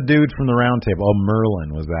 Who was the dude from the Round Table? Oh,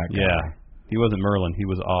 Merlin was that guy. Yeah, he wasn't Merlin. He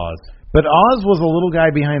was Oz. But Oz was a little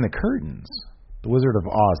guy behind the curtains. The Wizard of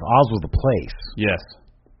Oz. Oz was the place. Yes.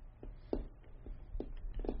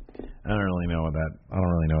 I don't really know what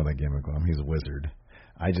that gimmick was. He's a wizard.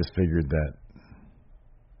 I just figured that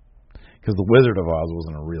because the Wizard of Oz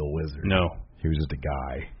wasn't a real wizard. No, he was just a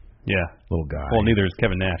guy. Yeah. Little guy. Well, neither is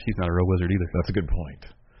Kevin Nash. He's not a real wizard either. That's a good point.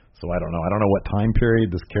 So I don't know. I don't know what time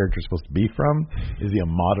period this character is supposed to be from. Is he a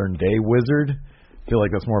modern day wizard? I feel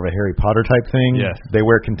like that's more of a Harry Potter type thing. Yes. They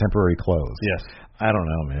wear contemporary clothes. Yes. I don't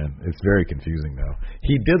know, man. It's very confusing, though.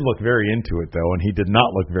 He did look very into it, though, and he did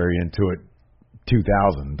not look very into it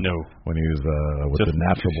 2000. No. When he was with the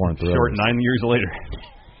Natural Born Thrillers. Short 9 years later.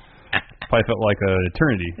 Probably felt like an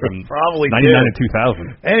eternity from probably 99 did. to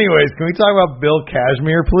 2000. Anyways, can we talk about Bill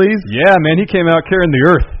Cashmere, please? Yeah, man, he came out carrying the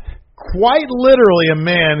earth. Quite literally a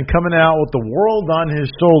man coming out with the world on his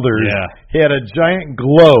shoulders. Yeah. He had a giant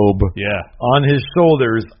globe Yeah. on his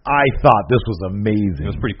shoulders. I thought this was amazing. It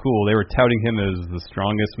was pretty cool. They were touting him as the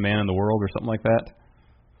strongest man in the world or something like that.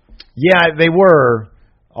 Yeah, they were.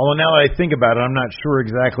 Although now that I think about it, I'm not sure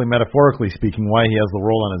exactly, metaphorically speaking, why he has the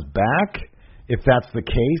world on his back, if that's the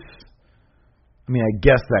case. I mean, I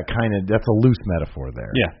guess that's a loose metaphor there.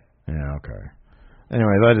 Yeah. Yeah, okay.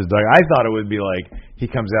 Anyway, that is Doug. I thought it would be like he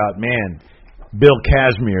comes out, man, Bill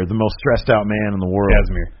Cashmere, the most stressed out man in the world.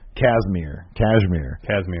 Cashmere.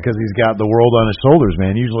 Because he's got the world on his shoulders,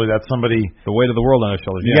 man. Usually that's somebody. The weight of the world on his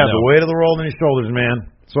shoulders. You got the weight of the world on his shoulders, man.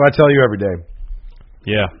 So I tell you every day.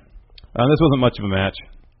 Yeah. This wasn't much of a match.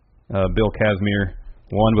 Bill Cashmere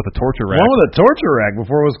won with a torture rack. One with a torture rack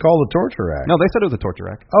before it was called a torture rack. No, they said it was a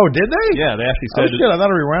torture rack. Oh, did they? Yeah, they actually said. Oh shit! I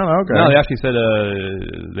thought it was around. Okay. No, they actually said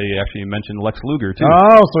they actually mentioned Lex Luger too.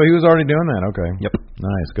 Oh, so he was already doing that. Okay. Yep.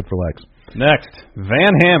 Nice. Good for Lex. Next,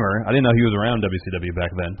 Van Hammer. I didn't know he was around WCW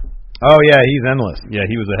back then. Oh yeah, he's endless. Yeah,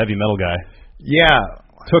 he was a heavy metal guy. Yeah.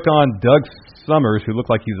 Took on Doug Summers, who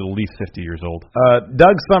looked like he's at least 50 years old.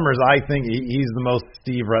 Doug Summers, I think he's the most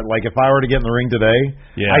Steve. Like if I were to get in the ring today,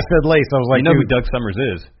 yeah. I said Lace. I was like, you know who Doug Summers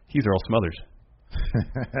is? He's Earl Smothers.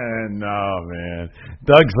 No, man.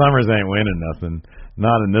 Doug Summers ain't winning nothing.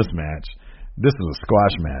 Not in this match. This is a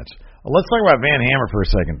squash match. Let's talk about Van Hammer for a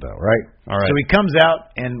second, though, right? All right. So he comes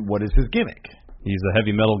out, and what is his gimmick? He's a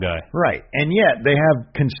heavy metal guy. Right. And yet they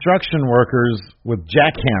have construction workers with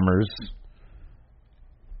jackhammers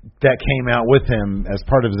that came out with him as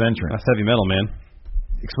part of his entrance. That's heavy metal, man.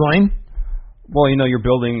 Explain? Well, you're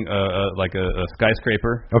building like a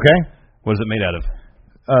skyscraper. Okay. What is it made out of?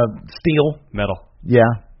 Steel. Metal. Yeah.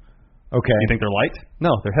 Okay. You think they're light?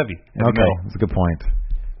 No, they're heavy. Okay, metal. that's a good point.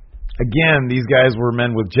 Again, these guys were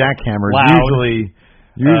men with jackhammers. Loud.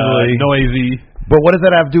 Usually noisy. But what does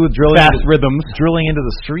that have to do with drilling? Fast rhythms. Drilling into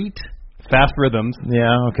the street? Fast rhythms.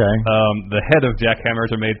 Yeah, okay. The head of jackhammers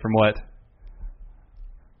are made from what?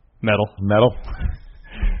 Metal. Metal.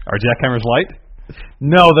 Are jackhammers light?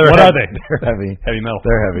 No, they're What heavy. are they? They're heavy. Heavy metal.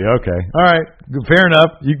 They're heavy. Okay. All right. Fair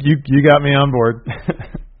enough. You got me on board.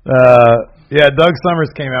 Yeah, Doug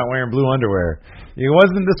Summers came out wearing blue underwear.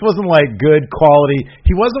 This wasn't like good quality.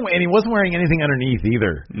 He wasn't wearing anything underneath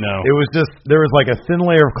either. No. It was just there was like a thin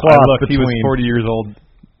layer of cloth between. between. He was 40 years old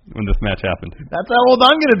when this match happened. That's how old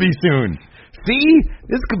I'm going to be soon. See?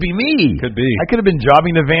 This could be me. Could be. I could have been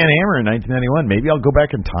jobbing to Van Hammer in 1991. Maybe I'll go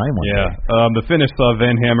back in time one day. The finish saw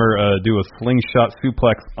Van Hammer do a slingshot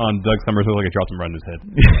suplex on Doug Summers. It looked like he dropped him right in his head.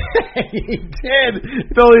 He did. He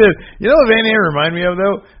totally did. You know what Van Hammer reminded me of,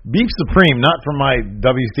 though? Beef Supreme, not from my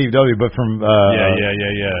WCW, but from...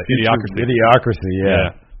 Idiocracy,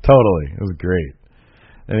 yeah. Totally. It was great.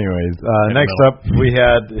 Anyways, next up we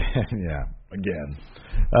had... again...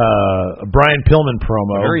 a Brian Pillman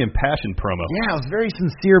promo. A very impassioned promo. Yeah, it was very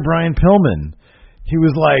sincere Brian Pillman. He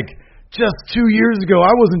was like, just 2 years ago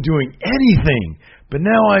I wasn't doing anything, but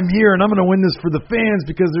now I'm here and I'm going to win this for the fans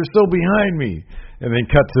because they're so behind me. And then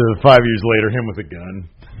cut to 5 years later, him with a gun.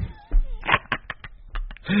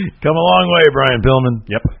 Come a long way, Brian Pillman.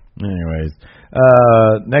 Yep. Anyways,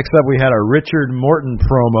 next up we had a Richard Morton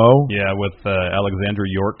promo. Yeah, with Alexandra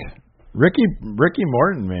York. Ricky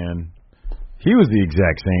Morton, man. He was the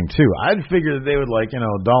exact same too. I'd figure that they would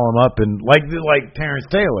doll him up and like Terrence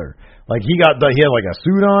Taylor. Like he had like a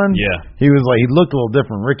suit on. Yeah. He looked a little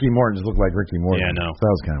different. Ricky Morton just looked like Ricky Morton. Yeah, I know. So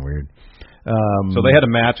that was kind of weird. So they had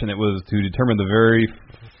a match, and it was to determine the very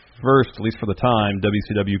first, at least for the time,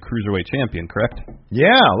 WCW Cruiserweight Champion. Correct?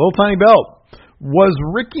 Yeah, a little tiny belt. Was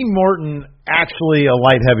Ricky Morton actually a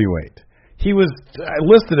light heavyweight? He was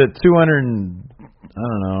listed at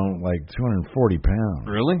 240 pounds.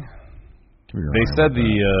 Really? They said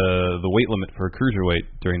the weight limit for a cruiserweight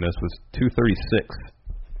during this was 236.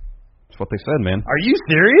 That's what they said, man. Are you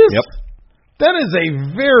serious? Yep. That is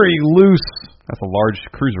a very loose. That's a large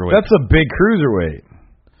cruiserweight. That's a big cruiserweight.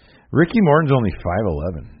 Ricky Morton's only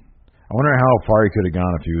 5'11". I wonder how far he could have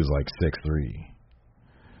gone if he was like 6'3".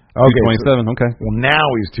 Okay, 227. Okay. Well, now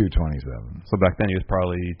he's 227. So back then he was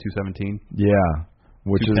probably 217. Yeah,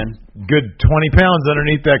 which 210. is good 20 pounds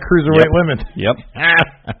underneath that cruiserweight limit. Yep.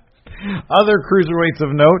 Other cruiserweights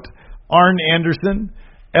of note: Arn Anderson,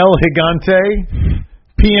 El Gigante,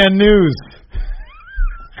 PN News.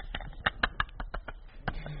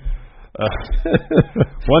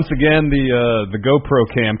 Once again, the GoPro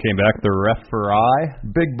cam came back. The referee,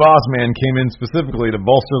 Big Boss Man, came in specifically to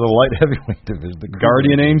bolster the light heavyweight division. The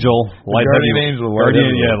Guardian Angel, light Guardian heavyweight. Angel,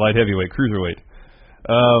 light heavyweight, cruiserweight.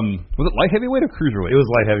 Was it light heavyweight or cruiserweight? It was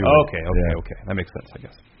light heavyweight. Okay. That makes sense, I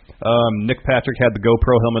guess. Nick Patrick had the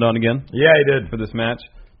GoPro helmet on again. Yeah, he did for this match.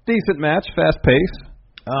 Decent match, fast pace.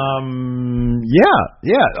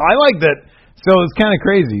 Yeah. I like that. So it's kind of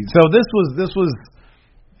crazy. So this was.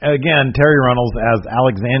 Again, Terry Runnels as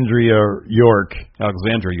Alexandria York.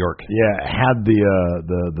 Yeah, had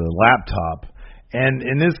the laptop, and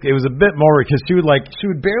in this it was a bit more because she would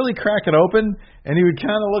barely crack it open, and he would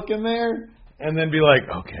kind of look in there and then be like,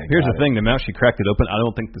 okay. Here's the thing: the amount she cracked it open, I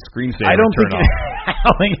don't think the screensaver. I don't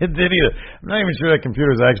think it did either. I'm not even sure that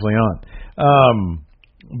computer's actually on.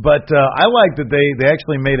 But I like that they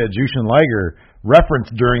actually made a Jushin Liger reference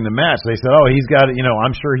during the match. They said, he's got it,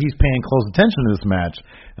 I'm sure he's paying close attention to this match.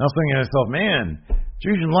 And I was thinking to myself, man,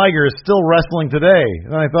 Jushin Liger is still wrestling today.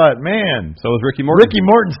 And I thought, man, so is Ricky Morton. Ricky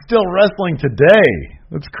Morton's still wrestling today.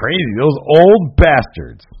 That's crazy. Those old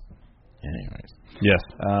bastards. Anyways. Yes.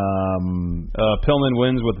 Pillman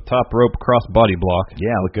wins with the top rope cross body block.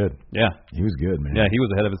 Yeah, looked good. Yeah. He was good, man. Yeah, he was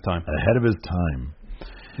ahead of his time.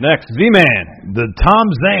 Next, Z-Man. The Tom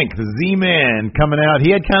Zank, the Z-Man coming out.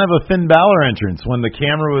 He had kind of a Finn Balor entrance when the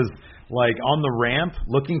camera was like on the ramp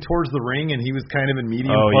looking towards the ring and he was kind of in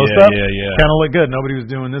medium close-up. Yeah. Kind of looked good. Nobody was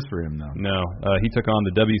doing this for him, though. No. He took on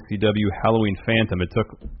the WCW Halloween Phantom. It took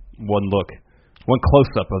one look. One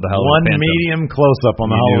close-up of the Halloween Phantom. One medium close-up on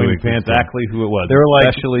the Halloween Phantom. Exactly who it was. They were like,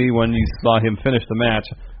 especially when you saw him finish the match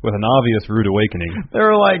with an obvious rude awakening. They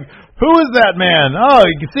were like, who is that man? Oh,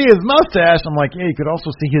 you can see his mustache. I'm like, yeah, you could also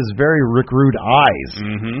see his very Rick Rude eyes.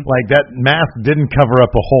 Mm-hmm. Like, that mask didn't cover up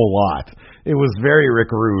a whole lot. It was very Rick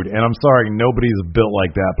Rude. And I'm sorry, nobody's built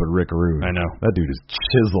like that but Rick Rude. I know. That dude is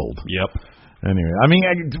chiseled. Yep. Anyway, I mean,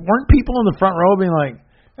 weren't people in the front row being like,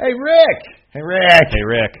 hey, Rick! Hey, Rick! Hey,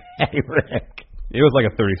 Rick! Hey, Rick! It was like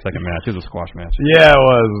a 30-second match. It was a squash match. Yeah, it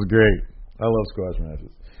was. It was great. I love squash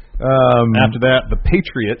matches. After that, the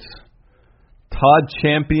Patriots, Todd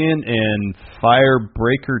Champion and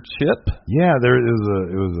Firebreaker Chip. Yeah, it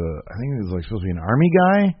was I think it was like supposed to be an army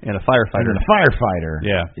guy and a firefighter.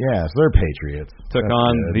 Yeah. Yeah, so they're Patriots. Took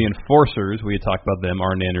on the Enforcers. We had talked about them,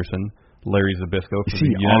 Arn Anderson, Larry Zbyszko for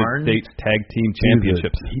the United States Tag Team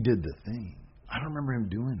Championships. He did the thing. I don't remember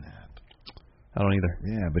him doing that. I don't either.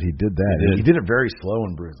 Yeah, but he did that. He did it very slow,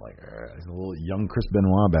 and Bruce like, there's a little young Chris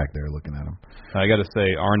Benoit back there looking at him. I got to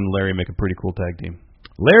say, Arn and Larry make a pretty cool tag team.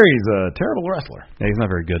 Larry's a terrible wrestler. Yeah, he's not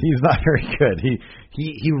very good. He's not very good.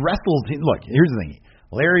 He wrestled. Look, here's the thing.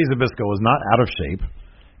 Larry Zbyszko was not out of shape,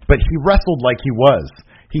 but he wrestled like he was.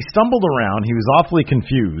 He stumbled around. He was awfully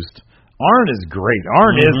confused. Arn is great.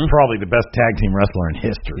 Arn is probably the best tag team wrestler in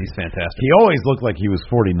history. He's fantastic. He always looked like he was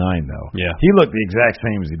 49, though. Yeah. He looked the exact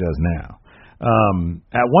same as he does now.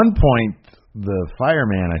 At one point, the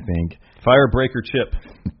fireman, I think, Firebreaker Chip.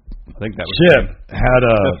 I think that was Chip had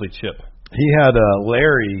definitely Chip. He had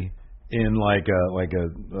Larry in like a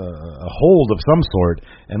hold of some sort,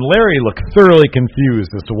 and Larry looked thoroughly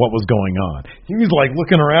confused as to what was going on. He was like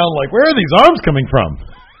looking around, like, where are these arms coming from?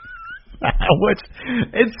 Which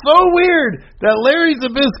it's so weird that Larry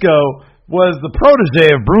Zbyszko was the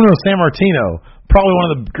protege of Bruno Sammartino, probably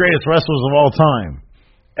one of the greatest wrestlers of all time.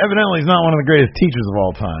 Evidently, he's not one of the greatest teachers of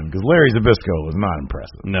all time, because Larry Zbyszko was not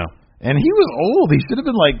impressive. No. And he was old. He should have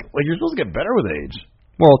been like you're supposed to get better with age.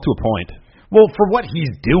 Well, to a point. Well, for what he's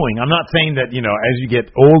doing. I'm not saying that, as you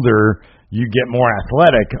get older, you get more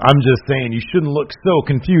athletic. I'm just saying you shouldn't look so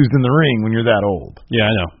confused in the ring when you're that old. Yeah,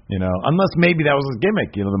 I know. Unless maybe that was his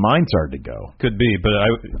gimmick. The mind started to go. Could be, but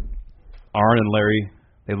Arn and Larry,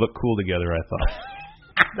 they look cool together, I thought.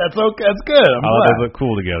 That's okay. That's good. I thought they look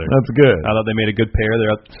cool together. That's good. I thought they made a good pair.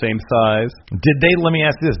 They're the same size. Let me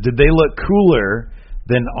ask this. Did they look cooler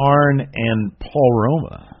than Arn and Paul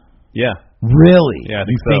Roma? Yeah. Really? Yeah, I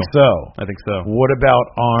think so. I think so. What about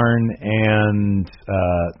Arn and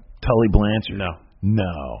Tully Blanchard?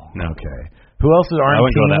 No. Okay. Who else did Arn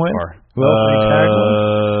team with? Far. Who else did he tag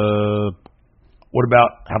with?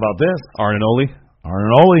 How about this? Arn and Ole. Arn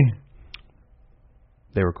and Ole.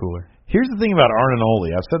 They were cooler. Here's the thing about Arn and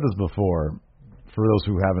Ole. I've said this before, for those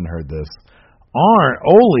who haven't heard this.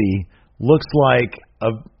 Ole looks like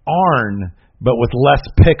Arn, but with less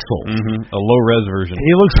pixels. A low-res version.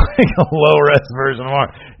 He looks like a low-res version of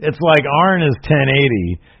Arn. It's like Arn is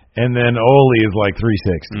 1080, And then Oli is like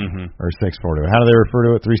 360 or 640. How do they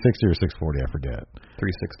refer to it? 360 or 640? I forget.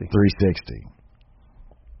 360. 360.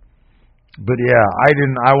 But yeah,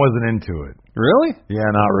 I wasn't into it. Really? Yeah,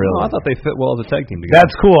 not really. Oh, I thought they fit well as a tag team together.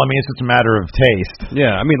 That's cool. I mean, it's just a matter of taste.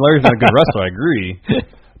 Yeah, I mean, Larry's not a good wrestler. I agree.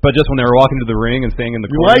 But just when they were walking to the ring and staying in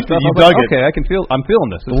the corner, you dug it. Okay, I'm feeling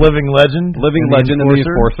this. The living legend, and the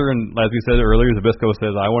enforcer. And as we said earlier, Zbyszko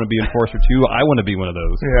says, "I want to be enforcer too. I want to be one of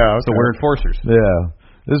those." Yeah. Okay. So we're enforcers. Yeah.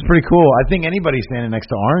 This is pretty cool. I think anybody standing next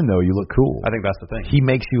to Arn, though, you look cool. I think that's the thing. He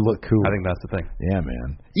makes you look cool. I think that's the thing. Yeah,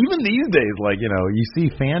 man. Even these days, like, you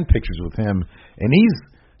see fan pictures with him, and he's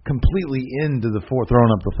completely into the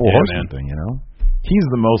throwing up the four horsemen thing, He's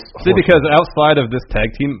the most... See, because outside of this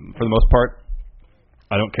tag team, for the most part,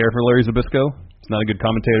 I don't care for Larry Zbyszko. He's not a good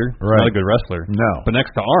commentator. Right. He's not a good wrestler. No. But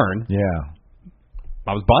next to Arn... Yeah.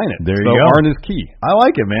 I was buying it. There you go. Arn is key. I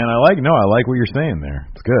like it, man. I like what you're saying there.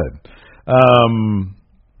 It's good.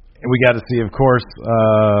 We got to see, of course,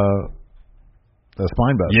 the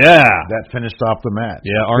Spinebuster. Yeah. That finished off the match.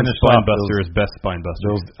 Yeah, Arn's Spinebuster is best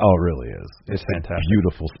Spinebuster. It really is. It's fantastic.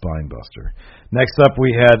 Beautiful Spinebuster. Next up,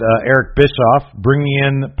 we had Eric Bischoff bringing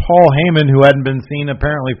in Paul Heyman, who hadn't been seen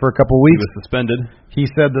apparently for a couple of weeks. He was suspended. He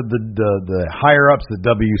said that the higher-ups at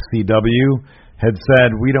WCW had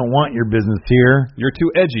said, "We don't want your business here. You're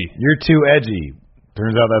too edgy. You're too edgy."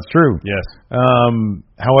 Turns out that's true. Yes.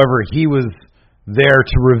 However, he was there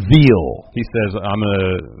to reveal. He says, "I'm going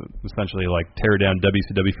to essentially tear down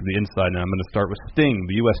WCW from the inside, and I'm going to start with Sting,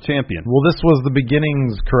 the U.S. champion." Well, this was the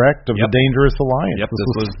beginnings, correct, of the Dangerous Alliance. Yep,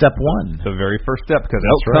 this was step one. The very first step, because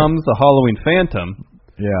out comes the Halloween Phantom.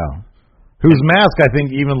 Yeah. Whose mask, I think,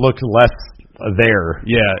 even looked less there.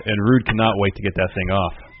 Yeah, and Rude cannot wait to get that thing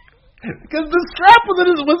off. Because the strap was in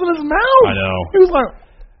his mouth. I know. He was like...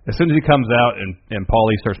 As soon as he comes out and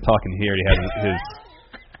Paulie starts talking here, he has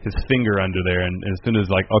his finger under there, and as soon as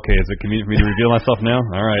okay, is it convenient for me to reveal myself now?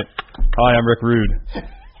 All right. Hi, I'm Rick Rude.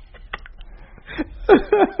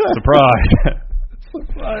 Surprise.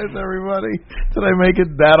 Surprise, everybody. Did I make it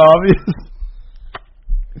that obvious?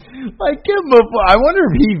 Give him I wonder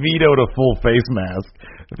if he vetoed a full face mask.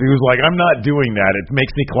 If he was like, "I'm not doing that. It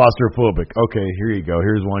makes me claustrophobic." Okay, here you go.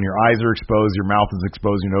 Here's one. Your eyes are exposed. Your mouth is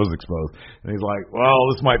exposed. Your nose is exposed. And he's like, "Well,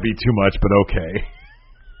 this might be too much, but okay."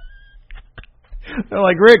 They're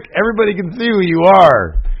like, "Rick, everybody can see who you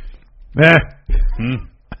are."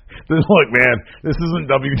 Look, man, this isn't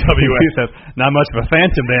WWE. He says, "Not much of a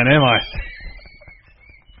phantom then, am I?"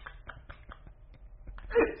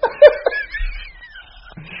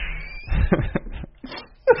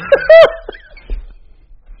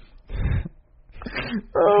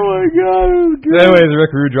 Oh my God! It was good. Anyways,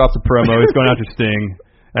 Rick Rude drops a promo. He's going after Sting.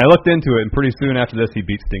 And I looked into it, and pretty soon after this, he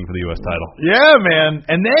beat Sting for the U.S. title. Yeah, man.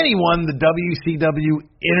 And then he won the WCW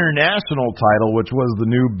International title, which was the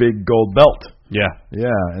new big gold belt. Yeah.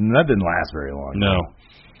 Yeah, and that didn't last very long. No.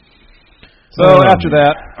 So after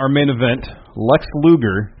that, our main event, Lex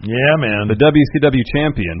Luger. Yeah, man. The WCW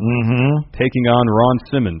champion, taking on Ron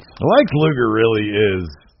Simmons. Lex Luger really is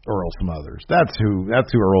Earl Smothers. That's who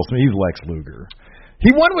Earl Smothers. He's Lex Luger. He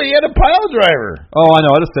won when he had a pile driver. Oh, I know.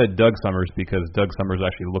 I just said Doug Summers because Doug Summers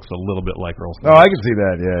actually looks a little bit like Earl Smothers. Oh, I can see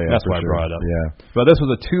that. Yeah. That's why I brought it up. Yeah. But this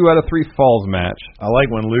was a 2 out of 3 falls match. I like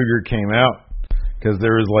when Luger came out because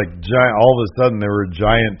there was giant. All of a sudden, there were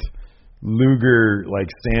giant Luger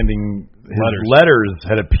standing. His letters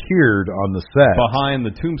had appeared on the set behind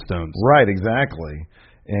the tombstones. Right, exactly.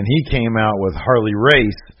 And he came out with Harley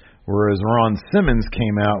Race, whereas Ron Simmons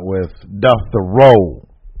came out with Duff the Roll.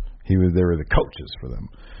 They were the coaches for them,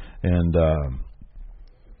 and Ron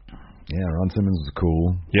Simmons was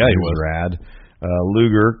cool. Yeah, he was rad.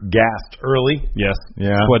 Luger gassed early. Yes,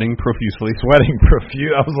 sweating profusely.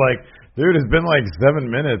 I was like, dude, it's been 7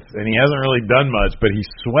 minutes, and he hasn't really done much, but he's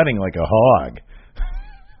sweating like a hog.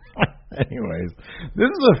 Anyways, this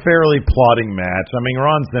is a fairly plodding match. I mean,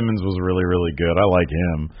 Ron Simmons was really, really good. I like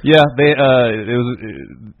him. Yeah,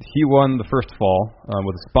 he won the first fall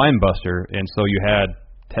with a spine buster, and so you had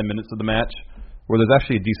 10 minutes of the match where there's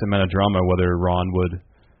actually a decent amount of drama whether Ron would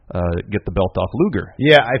get the belt off Luger.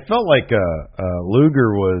 Yeah, I felt like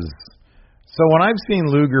Luger was... So when I've seen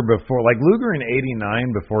Luger before, Luger in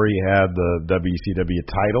 '89 before he had the WCW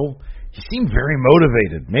title, he seemed very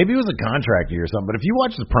motivated. Maybe it was a contract year or something, but if you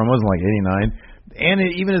watch the promos in '89 and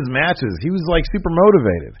even his matches, he was super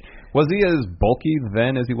motivated. Was he as bulky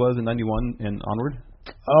then as he was in '91 and onward?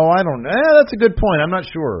 Oh, I don't know. That's a good point. I'm not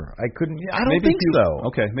sure. I don't think so.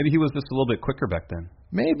 Okay, maybe he was just a little bit quicker back then.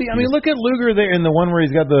 Maybe. I mean, look at Luger there in the one where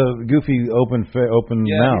he's got the goofy open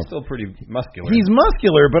mouth. He's still pretty muscular.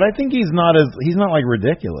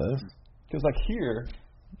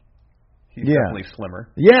 He's definitely slimmer.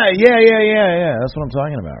 Yeah. That's what I'm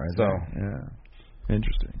talking about, right? So, yeah.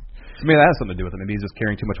 Interesting. I mean, that has something to do with it. Maybe he's just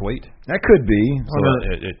carrying too much weight. That could be. So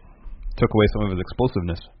it took away some of his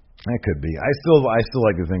explosiveness. That could be. I still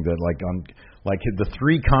like to think that the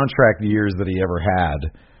 3 contract years that he ever had,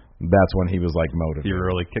 that's when he was motivated. He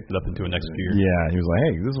really kicked it up into a next gear. Yeah, he was like,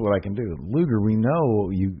 hey, this is what I can do. Luger, we know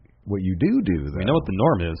what you do. Though. We know what the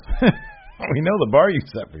norm is. We know the bar you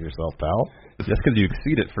set for yourself, pal. Just because you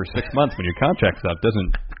exceed it for 6 months when your contract's up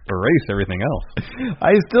doesn't erase everything else.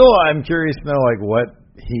 I'm curious to know what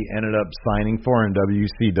he ended up signing for in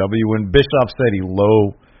WCW when Bischoff said he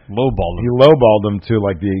lowballed him. He lowballed him to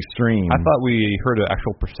the extreme. I thought we heard an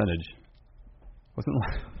actual percentage. Wasn't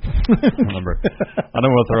a number. I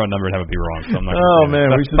don't want to throw a number and have it be wrong. So I'm not. Oh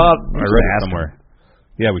man, we should. I read it somewhere.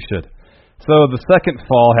 Yeah, we should. So the second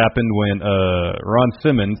fall happened when Ron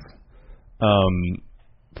Simmons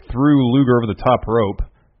threw Luger over the top rope,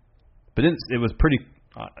 but it was pretty.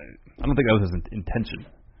 I don't think that was his intention.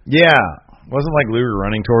 Yeah. Wasn't Luger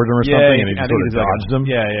running towards him or something, and he just sort of dodged him?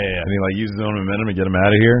 Yeah. And he used his own momentum to get him out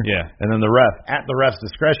of here? Yeah. And then the ref, at the ref's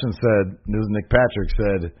discretion, this is Nick Patrick,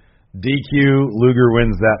 said, DQ, Luger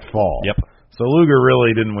wins that fall. Yep. So Luger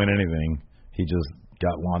really didn't win anything. He just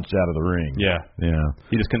got launched out of the ring. Yeah. Yeah.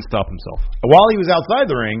 He just couldn't stop himself. While he was outside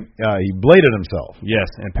the ring, he bladed himself. Yes,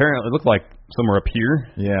 and apparently it looked like somewhere up here.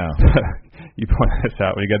 Yeah. You pointed this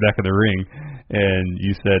out when you got back in the ring, and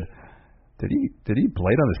you said, Did he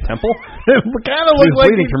blade on his temple? It kind of looked like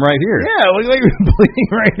bleeding from right here. Yeah, it looked like he was bleeding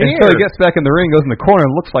right here. Until he gets back in the ring, goes in the corner,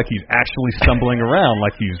 and looks like he's actually stumbling around,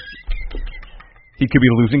 he could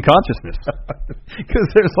be losing consciousness. Because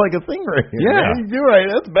there's a thing right here. Yeah, you're right.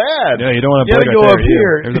 That's bad. Yeah, you don't want to blade go right up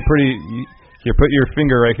here. There's a pretty. You put your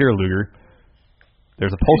finger right here, Luger.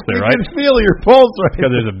 There's a pulse there, right? You can feel your pulse right because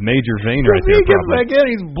there's a major vein right there. He gets back in,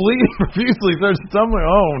 he's bleeding profusely, starts stumbling.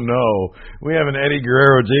 Oh, no. We have an Eddie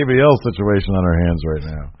Guerrero JBL situation on our hands right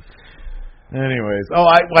now. Anyways. Oh,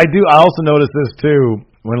 I also noticed this, too.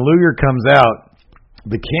 When Luger comes out,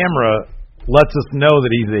 the camera lets us know that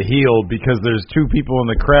he's a heel because there's 2 people in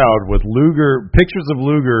the crowd with pictures of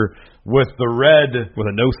Luger with the red. With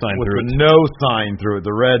a no sign through it. With a no sign through it.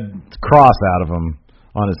 The red cross out of him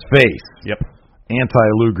on his face. Yep.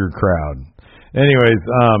 Anti-Luger crowd. Anyways,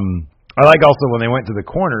 I like also when they went to the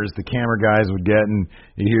corners, the camera guys would get, and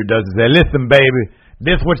you hear Dusty say, listen, baby,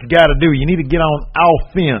 this is what you got to do. You need to get on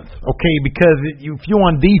offense, okay? Because if you're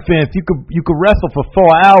on defense, you could wrestle for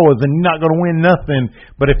 4 hours and you're not going to win nothing.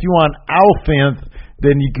 But if you're on offense,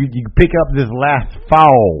 then you could pick up this last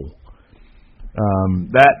foul.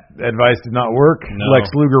 That advice did not work. No.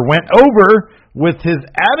 Lex Luger went over with his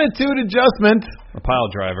attitude adjustment. A pile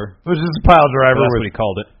driver. Which is a pile driver. That's what he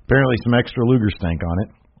called it. Apparently some extra Luger stank on it.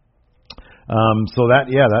 So that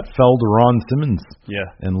fell to Ron Simmons. Yeah.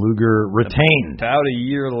 And Luger retained. About a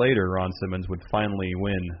year later, Ron Simmons would finally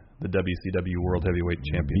win the WCW World Heavyweight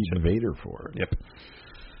Championship. Beat Vader for it. Yep.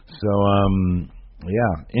 So,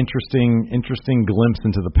 interesting glimpse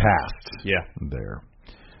into the past. Yeah. There.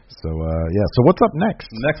 So, so what's up next?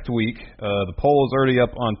 Next week, the poll is already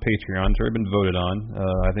up on Patreon. It's already been voted on.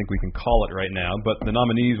 I think we can call it right now. But the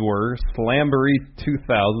nominees were Slamboree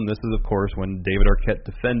 2000. This is, of course, when David Arquette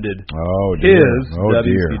defended his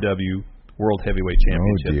WCW World Heavyweight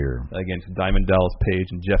Championship against Diamond Dallas Page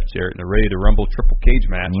and Jeff Jarrett in a Ready to Rumble triple cage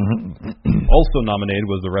match. Also nominated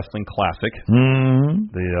was the Wrestling Classic,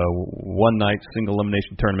 the one-night single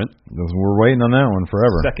elimination tournament. We're waiting on that one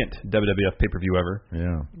forever. Second WWF pay-per-view ever.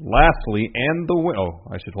 Yeah. Lastly, and the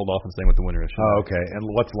I should hold off on saying what the winner is. Oh, okay. And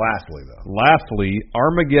what's lastly, though? Lastly,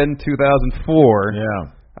 Armageddon 2004. Yeah.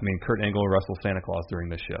 I mean, Kurt Angle wrestled Santa Claus during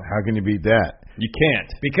this show. How can you beat that? You can't.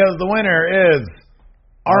 Because the winner is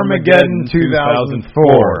Armageddon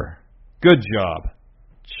 2004. Good job.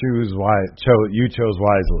 You chose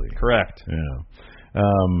wisely. Correct. Yeah.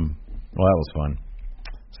 Well, that was fun.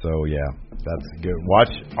 So, yeah, that's good.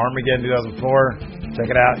 Watch Armageddon 2004. Check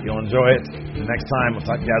it out. You'll enjoy it. The next time, we'll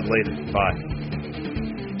talk to you guys later. Bye.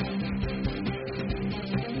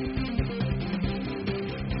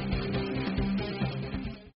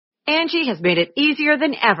 Angie has made it easier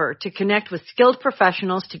than ever to connect with skilled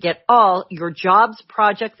professionals to get all your jobs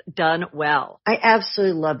projects done well. I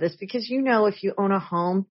absolutely love this because, if you own a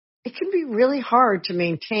home, it can be really hard to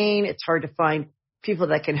maintain. It's hard to find people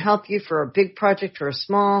that can help you for a big project or a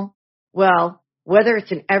small. Well, whether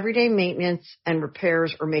it's in everyday maintenance and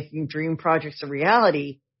repairs or making dream projects a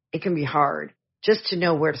reality, it can be hard just to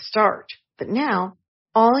know where to start. But now,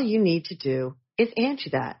 all you need to do is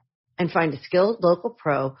Angie that and find a skilled local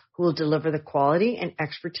pro who will deliver the quality and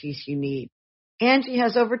expertise you need. Angie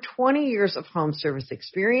has over 20 years of home service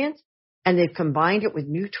experience And they've combined it with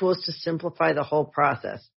new tools to simplify the whole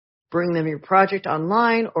process. Bring them your project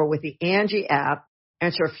online or with the Angie app,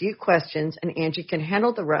 answer a few questions, and Angie can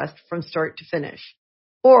handle the rest from start to finish.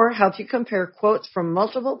 Or help you compare quotes from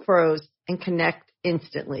multiple pros and connect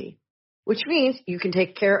instantly. Which means you can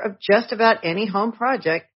take care of just about any home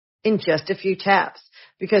project in just a few taps.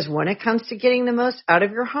 Because when it comes to getting the most out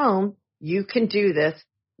of your home, you can do this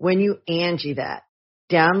when you Angie that.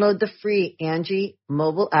 Download the free Angie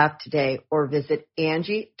mobile app today or visit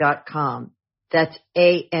Angie.com. That's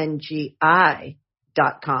ANGI.com.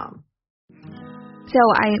 So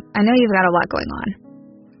I know you've got a lot going on,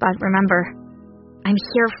 but remember, I'm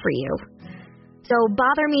here for you. So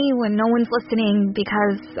bother me when no one's listening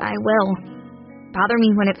because I will. Bother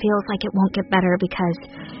me when it feels like it won't get better because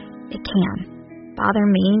it can. Bother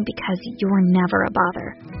me because you're never a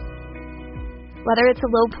bother. Whether it's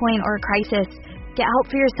a low point or a crisis, get help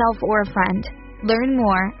for yourself or a friend. Learn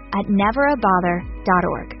more at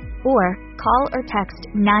neverabother.org or call or text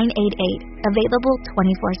 988, available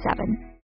 24/7.